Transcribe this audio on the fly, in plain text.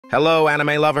Hello,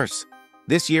 anime lovers!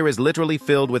 This year is literally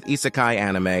filled with isekai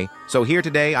anime, so here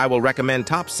today I will recommend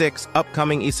top 6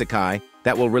 upcoming isekai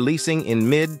that will releasing in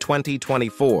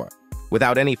mid-2024.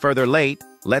 Without any further late,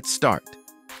 let's start.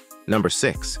 Number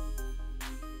 6.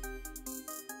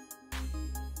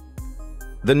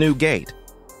 The New Gate.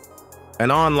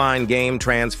 An online game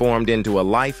transformed into a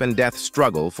life and death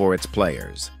struggle for its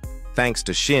players. Thanks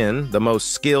to Shin, the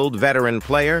most skilled veteran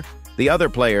player, the other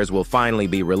players will finally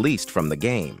be released from the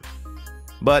game.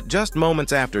 But just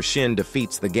moments after Shin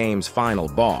defeats the game's final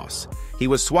boss, he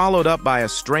was swallowed up by a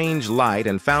strange light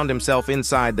and found himself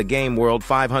inside the game world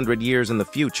 500 years in the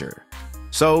future.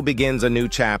 So begins a new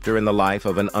chapter in the life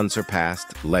of an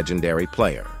unsurpassed, legendary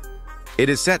player. It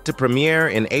is set to premiere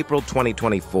in April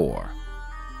 2024.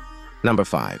 Number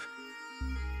 5.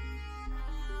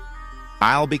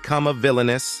 I'll become a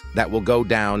villainess that will go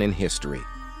down in history.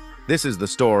 This is the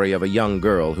story of a young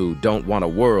girl who don't want a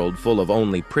world full of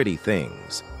only pretty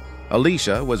things.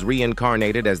 Alicia was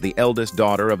reincarnated as the eldest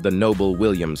daughter of the noble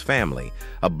Williams family,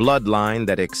 a bloodline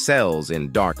that excels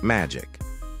in dark magic.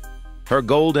 Her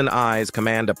golden eyes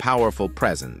command a powerful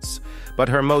presence, but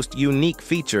her most unique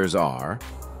features are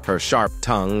her sharp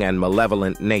tongue and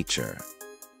malevolent nature.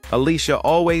 Alicia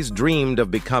always dreamed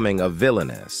of becoming a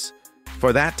villainess.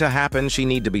 For that to happen, she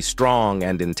needs to be strong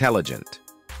and intelligent.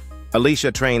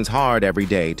 Alicia trains hard every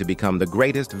day to become the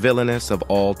greatest villainess of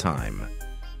all time.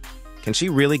 Can she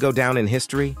really go down in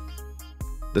history?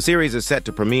 The series is set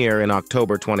to premiere in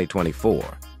October 2024.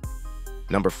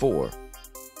 Number 4.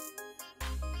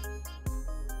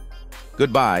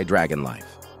 Goodbye, Dragon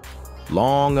Life.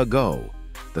 Long ago,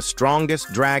 the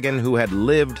strongest dragon who had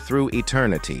lived through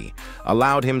eternity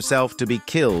allowed himself to be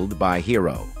killed by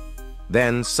Hero.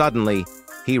 Then, suddenly,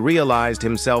 he realized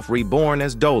himself reborn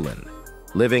as Dolan,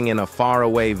 living in a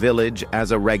faraway village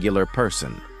as a regular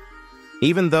person.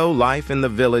 Even though life in the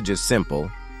village is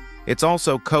simple, it's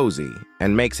also cozy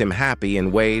and makes him happy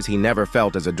in ways he never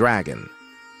felt as a dragon.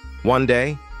 One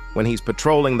day, when he's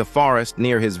patrolling the forest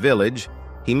near his village,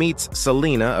 he meets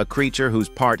Selena, a creature who's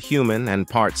part human and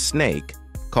part snake,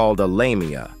 called a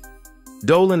Lamia.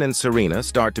 Dolan and Serena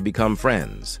start to become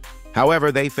friends.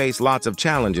 However, they face lots of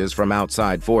challenges from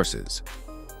outside forces.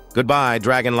 Goodbye,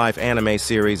 Dragon Life anime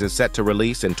series is set to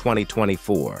release in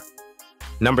 2024.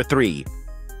 Number 3.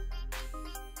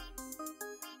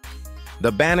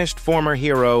 The banished former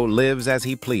hero lives as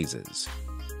he pleases.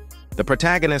 The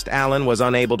protagonist Alan was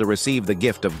unable to receive the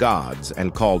gift of gods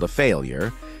and called a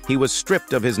failure. He was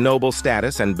stripped of his noble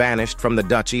status and banished from the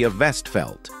Duchy of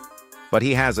Vestfeld. But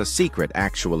he has a secret,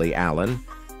 actually. Alan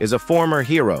is a former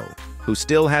hero who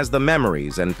still has the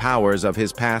memories and powers of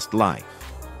his past life.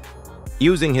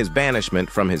 Using his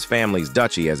banishment from his family's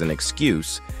duchy as an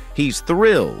excuse, he's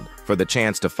thrilled for the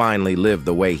chance to finally live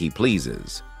the way he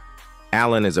pleases.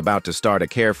 Alan is about to start a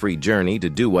carefree journey to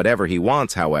do whatever he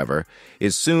wants, however,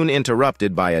 is soon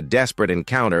interrupted by a desperate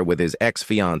encounter with his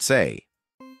ex-fiancée.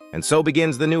 And so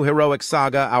begins the new heroic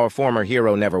saga our former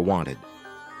hero never wanted.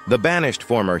 The Banished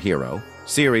Former Hero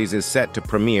series is set to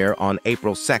premiere on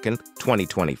April 2nd,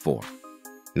 2024.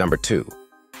 Number 2.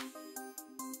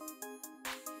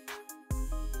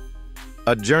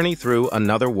 A journey through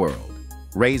another world,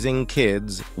 raising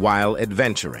kids while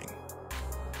adventuring.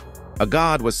 A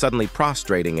god was suddenly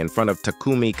prostrating in front of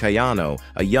Takumi Kayano,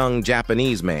 a young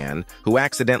Japanese man who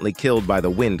accidentally killed by the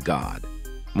wind god.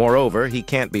 Moreover, he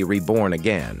can't be reborn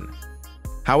again.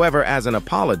 However, as an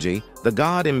apology, the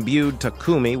god imbued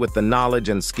Takumi with the knowledge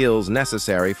and skills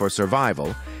necessary for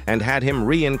survival and had him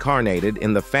reincarnated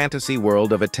in the fantasy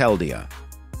world of Eteldia.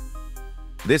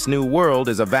 This new world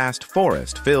is a vast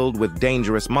forest filled with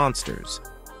dangerous monsters.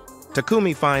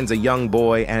 Takumi finds a young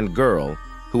boy and girl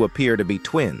who appear to be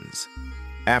twins.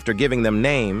 After giving them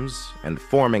names and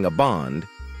forming a bond,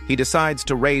 he decides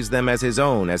to raise them as his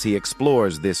own as he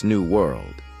explores this new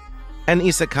world. An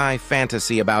isekai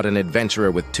fantasy about an adventurer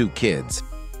with 2 kids.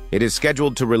 It is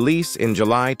scheduled to release in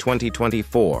July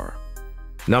 2024.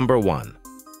 Number 1.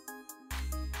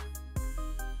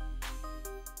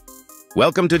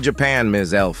 Welcome to Japan,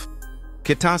 Ms. Elf.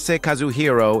 Kitase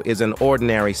Kazuhiro is an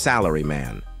ordinary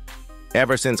salaryman.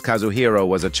 Ever since Kazuhiro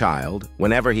was a child,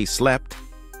 whenever he slept,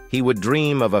 he would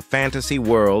dream of a fantasy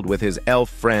world with his elf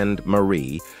friend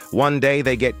Marie. One day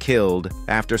they get killed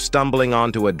after stumbling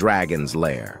onto a dragon's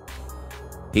lair.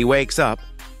 He wakes up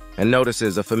and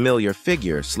notices a familiar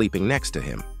figure sleeping next to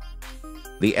him.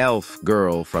 The elf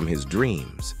girl from his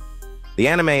dreams. The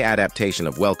anime adaptation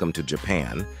of Welcome to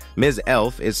Japan, Ms.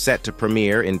 Elf, is set to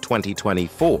premiere in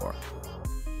 2024.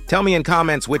 Tell me in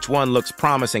comments which one looks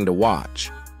promising to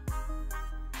watch.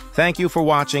 Thank you for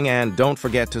watching and don't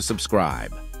forget to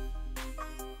subscribe.